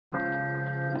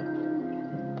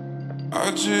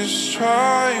I just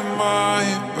try my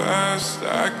best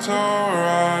to act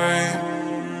alright.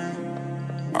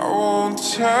 I won't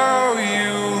tell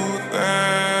you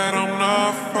that I'm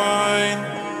not fine,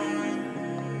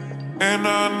 and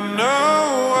I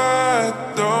know I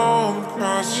don't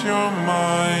cross your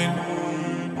mind,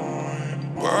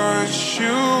 but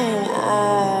you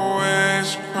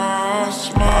always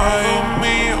cross mine.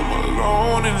 I'm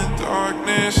alone in the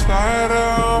darkness, light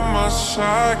up my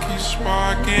side keeps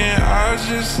sparking. I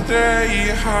just stay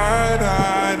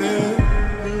hiding.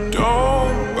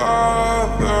 Don't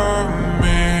bother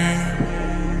me,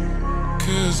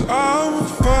 'cause I'm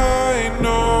fine.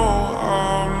 No,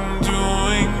 I'm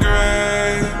doing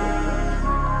great.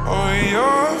 Oh,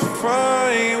 you're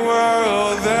fine.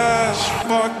 Well, that's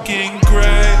fucking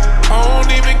great. I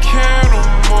don't even care no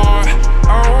more.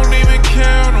 I don't even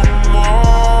care no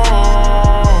more.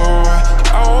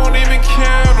 I don't even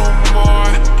care no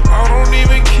more. I don't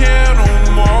even care no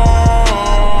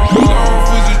more. Love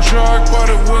was a drug, but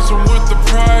it wasn't worth the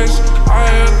price. I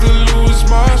had to lose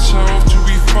myself to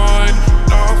be fine.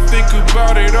 Now I think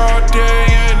about it all day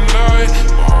and night.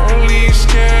 My only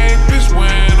escape is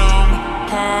when I'm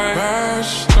high.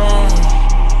 Mashed off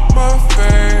my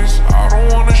face, I don't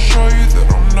wanna show you that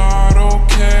I'm not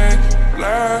okay.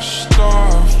 Blashed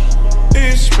off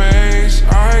in space,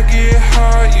 I get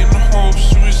high in hopes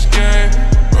to escape.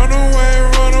 Run away,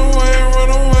 run away,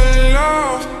 run away,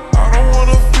 love. I don't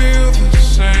wanna feel the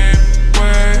same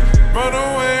way. Run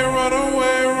away, run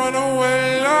away, run away,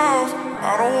 love.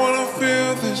 I don't wanna feel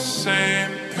the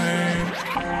same pain.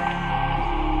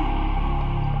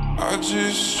 I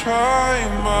just try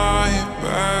my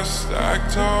best to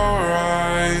act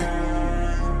alright.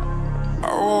 I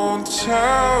won't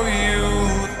tell you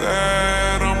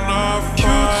that I'm not fine.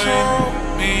 You told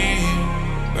me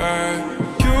that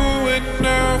you would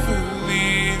never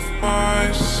leave my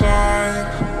side,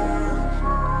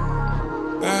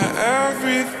 that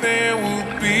everything will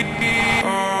be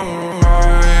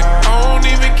alright. I don't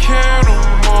even care no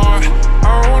more.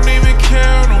 I don't even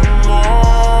care no more.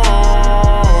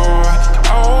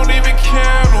 I don't even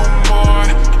care no more.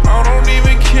 I don't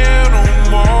even care no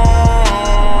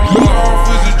more. Love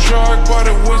was a drug, but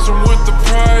it wasn't worth the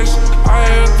price. I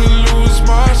had to lose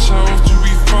myself to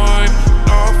be fine.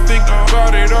 Now I think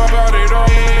about it all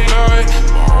night.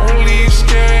 My only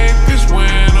escape is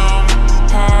when I'm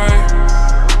high.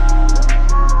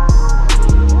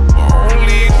 My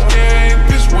only escape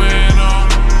is when I'm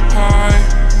high.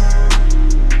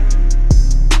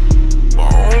 My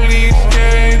only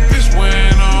escape is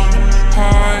when I'm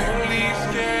high. Only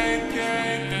escape,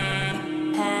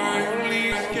 high. Only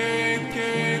escape,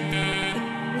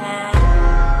 high.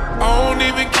 I don't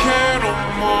even care no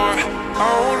more. I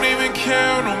don't even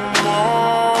care no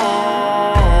more.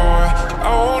 I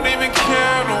don't even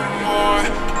care no more.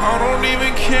 I don't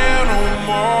even care no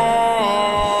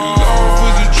more. Love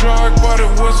was a drug, but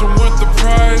it wasn't worth the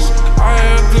price. I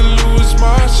had to lose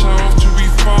myself to be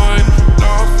fine.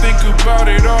 Now I think about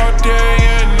it all day